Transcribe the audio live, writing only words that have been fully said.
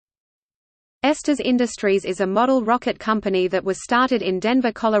Estes Industries is a model rocket company that was started in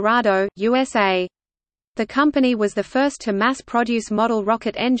Denver, Colorado, USA. The company was the first to mass-produce model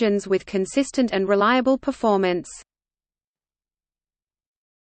rocket engines with consistent and reliable performance.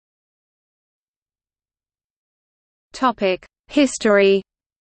 History.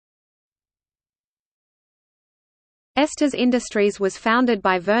 Estes Industries was founded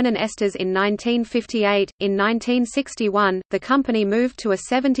by Vernon Estes in 1958. In 1961, the company moved to a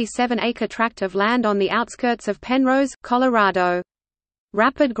 77-acre tract of land on the outskirts of Penrose, Colorado.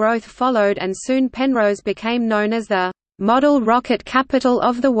 Rapid growth followed, and soon Penrose became known as the model rocket capital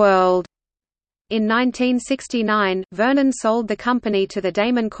of the world. In 1969, Vernon sold the company to the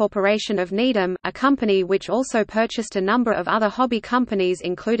Damon Corporation of Needham, a company which also purchased a number of other hobby companies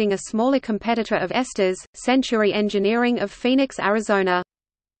including a smaller competitor of Estes, Century Engineering of Phoenix, Arizona.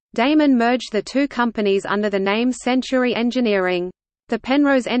 Damon merged the two companies under the name Century Engineering. The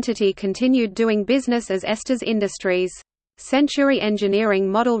Penrose entity continued doing business as Estes Industries. Century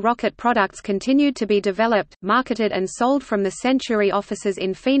Engineering model rocket products continued to be developed, marketed and sold from the Century offices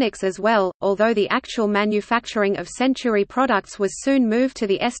in Phoenix as well, although the actual manufacturing of Century products was soon moved to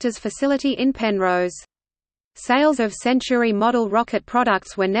the Estes facility in Penrose. Sales of Century model rocket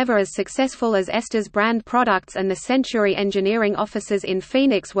products were never as successful as Estes brand products, and the Century Engineering offices in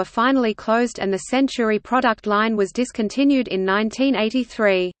Phoenix were finally closed and the Century product line was discontinued in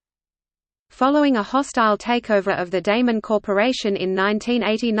 1983. Following a hostile takeover of the Damon Corporation in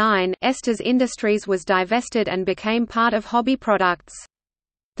 1989, Estes Industries was divested and became part of Hobby Products.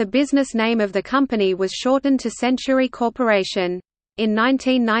 The business name of the company was shortened to Century Corporation. In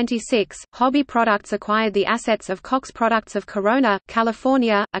 1996, Hobby Products acquired the assets of Cox Products of Corona,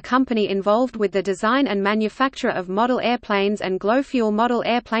 California, a company involved with the design and manufacture of model airplanes and glow-fuel model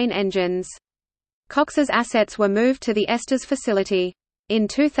airplane engines. Cox's assets were moved to the Estes facility. In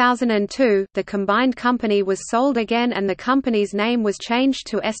 2002, the combined company was sold again and the company's name was changed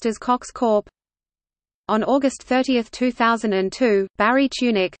to Estes Cox Corp. On August 30, 2002, Barry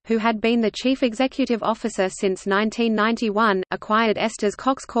Tunick, who had been the chief executive officer since 1991, acquired Estes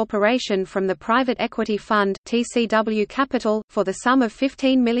Cox Corporation from the private equity fund, TCW Capital, for the sum of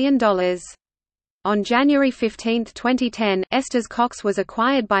 $15 million. On January 15, 2010, Estes Cox was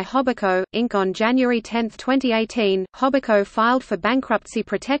acquired by Hobbico, Inc. On January 10, 2018, Hobbico filed for bankruptcy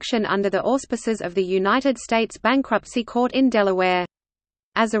protection under the auspices of the United States Bankruptcy Court in Delaware.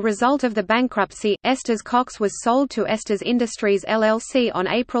 As a result of the bankruptcy, Estes Cox was sold to Estes Industries LLC on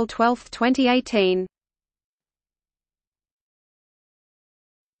April 12, 2018.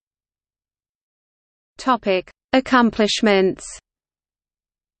 Accomplishments.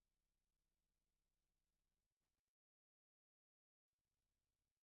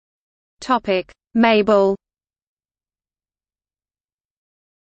 Mabel.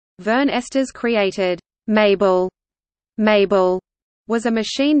 Vern Estes created Mabel. Mabel was a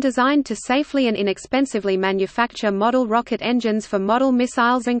machine designed to safely and inexpensively manufacture model rocket engines for Model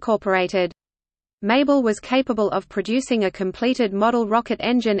Missiles Incorporated. Mabel was capable of producing a completed model rocket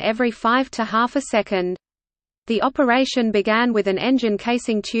engine every 5 to half a second. The operation began with an engine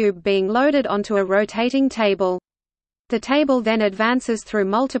casing tube being loaded onto a rotating table. The table then advances through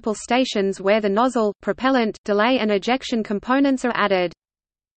multiple stations where the nozzle, propellant, delay and ejection components are added.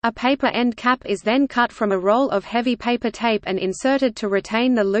 A paper end cap is then cut from a roll of heavy paper tape and inserted to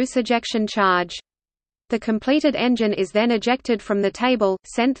retain the loose ejection charge. The completed engine is then ejected from the table,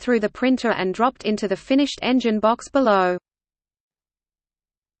 sent through the printer and dropped into the finished engine box below.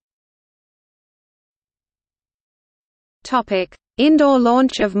 Indoor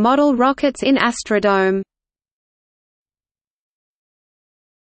launch of model rockets in Astrodome.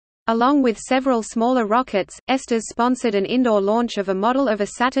 Along with several smaller rockets, Estes sponsored an indoor launch of a model of a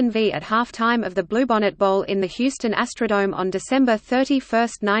Saturn V at halftime of the Bluebonnet Bowl in the Houston Astrodome on December 31,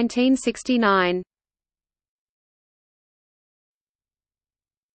 1969.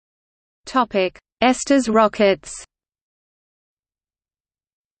 Estes rockets.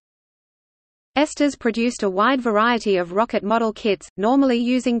 Estes produced a wide variety of rocket model kits, normally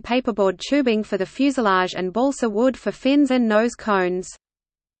using paperboard tubing for the fuselage and balsa wood for fins and nose cones.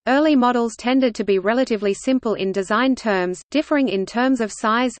 Early models tended to be relatively simple in design terms, differing in terms of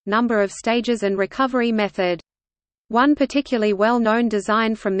size, number of stages and recovery method. One particularly well-known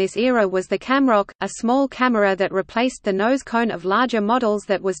design from this era was the Camrock, a small camera that replaced the nose cone of larger models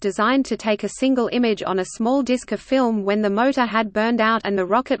that was designed to take a single image on a small disc of film when the motor had burned out and the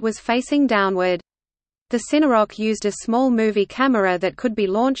rocket was facing downward. The Cinerock used a small movie camera that could be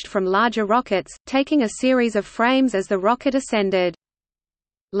launched from larger rockets, taking a series of frames as the rocket ascended.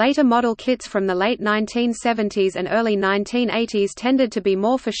 Later model kits from the late 1970s and early 1980s tended to be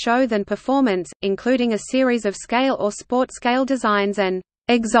more for show than performance, including a series of scale or sport scale designs and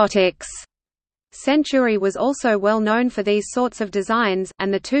exotics. Century was also well known for these sorts of designs,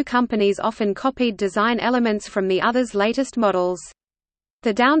 and the two companies often copied design elements from the other's latest models.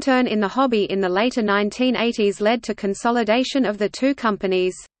 The downturn in the hobby in the later 1980s led to consolidation of the two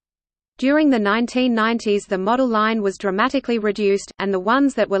companies. During the 1990s the model line was dramatically reduced, and the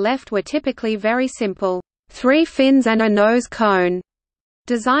ones that were left were typically very simple, 3 fins and a nose cone,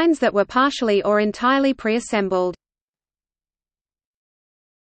 designs that were partially or entirely pre-assembled.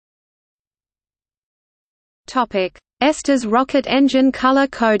 Estes rocket engine color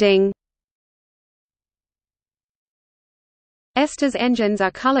coding. Estes engines are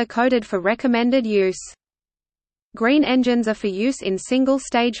color-coded for recommended use. Green engines are for use in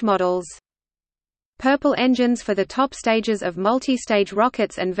single-stage models. Purple engines for the top stages of multi-stage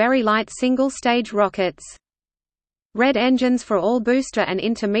rockets and very light single-stage rockets. Red engines for all booster and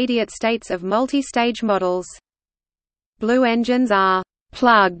intermediate states of multi-stage models. Blue engines are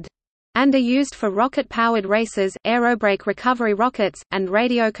 «plugged» and are used for rocket-powered races, aerobrake recovery rockets, and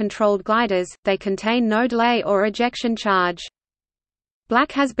radio-controlled gliders. They contain no delay or ejection charge.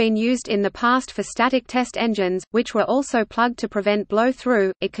 Black has been used in the past for static test engines, which were also plugged to prevent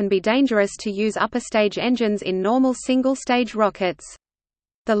blow-through. It can be dangerous to use upper-stage engines in normal single-stage rockets.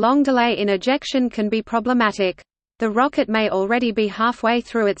 The long delay in ejection can be problematic. The rocket may already be halfway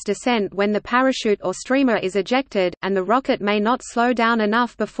through its descent when the parachute or streamer is ejected, and the rocket may not slow down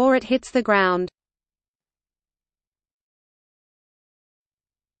enough before it hits the ground.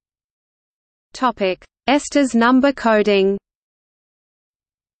 Estes number coding.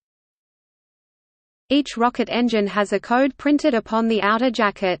 Each rocket engine has a code printed upon the outer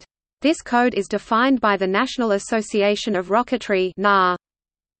jacket. This code is defined by the National Association of Rocketry (NAR).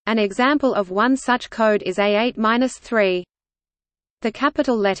 An example of one such code is A8-3. The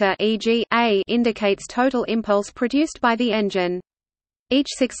capital letter e.g. A indicates total impulse produced by the engine. Each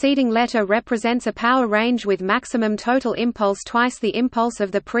succeeding letter represents a power range with maximum total impulse twice the impulse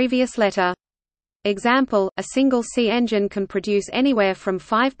of the previous letter. Example, a single C engine can produce anywhere from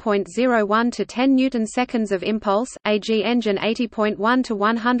 5.01 to 10 newton-seconds of impulse, AG engine 80.1 to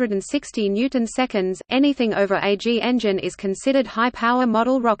 160 newton-seconds. Anything over AG engine is considered high-power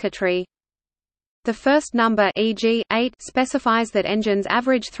model rocketry. The first number e.g. 8 specifies that engine's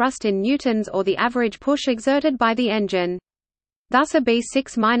average thrust in newtons or the average push exerted by the engine. Thus a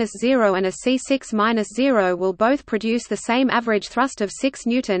B6-0 and a C6-0 will both produce the same average thrust of 6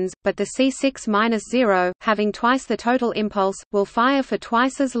 newtons, but the C6-0, having twice the total impulse, will fire for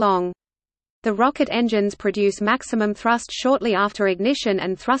twice as long. The rocket engines produce maximum thrust shortly after ignition,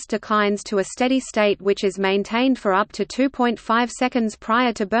 and thrust declines to a steady state which is maintained for up to 2.5 seconds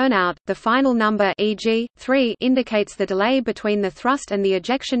prior to burnout. The final number e.g. 3 indicates the delay between the thrust and the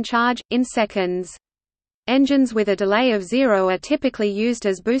ejection charge, in seconds. Engines with a delay of 0 are typically used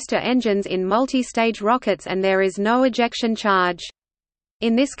as booster engines in multi-stage rockets, and there is no ejection charge.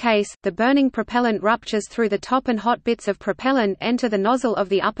 In this case, the burning propellant ruptures through the top, and hot bits of propellant enter the nozzle of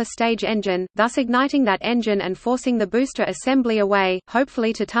the upper stage engine, thus igniting that engine and forcing the booster assembly away,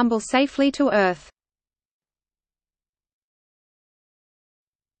 hopefully to tumble safely to Earth.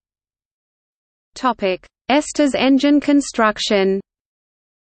 Estes engine construction.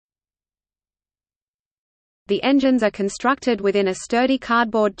 The engines are constructed within a sturdy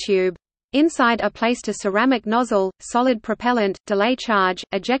cardboard tube. Inside are placed a ceramic nozzle, solid propellant, delay charge,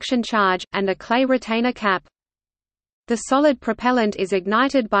 ejection charge, and a clay retainer cap. The solid propellant is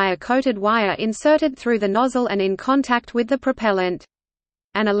ignited by a coated wire inserted through the nozzle and in contact with the propellant.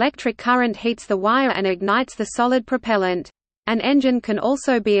 An electric current heats the wire and ignites the solid propellant. An engine can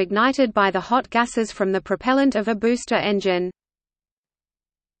also be ignited by the hot gases from the propellant of a booster engine.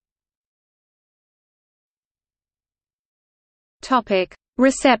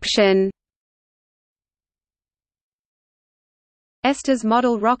 Reception. Estes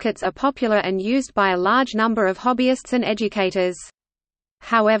model rockets are popular and used by a large number of hobbyists and educators.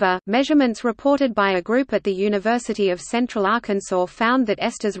 However, measurements reported by a group at the University of Central Arkansas found that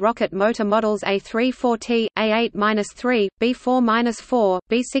Estes rocket motor models A34T, A8-3, B4-4,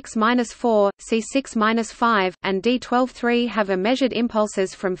 B6-4, C6-5, and D12-3 have a measured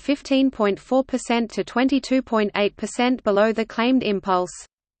impulses from 15.4% to 22.8% below the claimed impulse.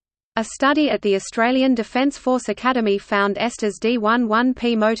 A study at the Australian Defence Force Academy found Estes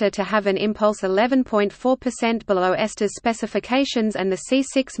D11P motor to have an impulse 11.4% below Estes specifications, and the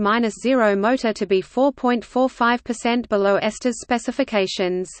C6-0 motor to be 4.45% below Estes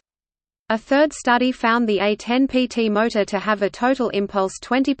specifications. A third study found the A10PT motor to have a total impulse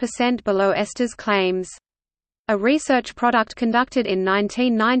 20% below Estes' claims. A research product conducted in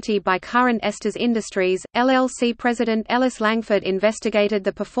 1990 by current Estes Industries, LLC president Ellis Langford investigated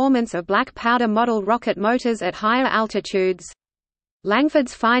the performance of black powder model rocket motors at higher altitudes.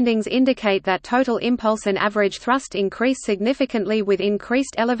 Langford's findings indicate that total impulse and average thrust increase significantly with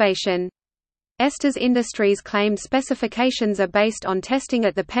increased elevation. Estes Industries claimed specifications are based on testing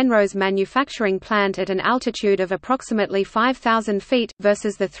at the Penrose manufacturing plant at an altitude of approximately 5,000 feet,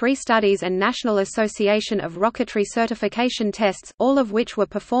 versus the 3 studies and National Association of Rocketry certification tests, all of which were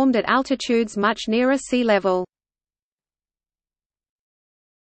performed at altitudes much nearer sea level.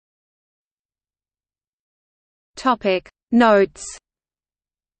 Notes.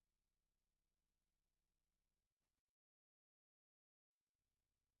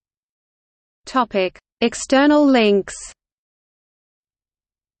 External links.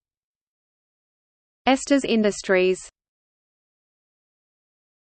 Estes Industries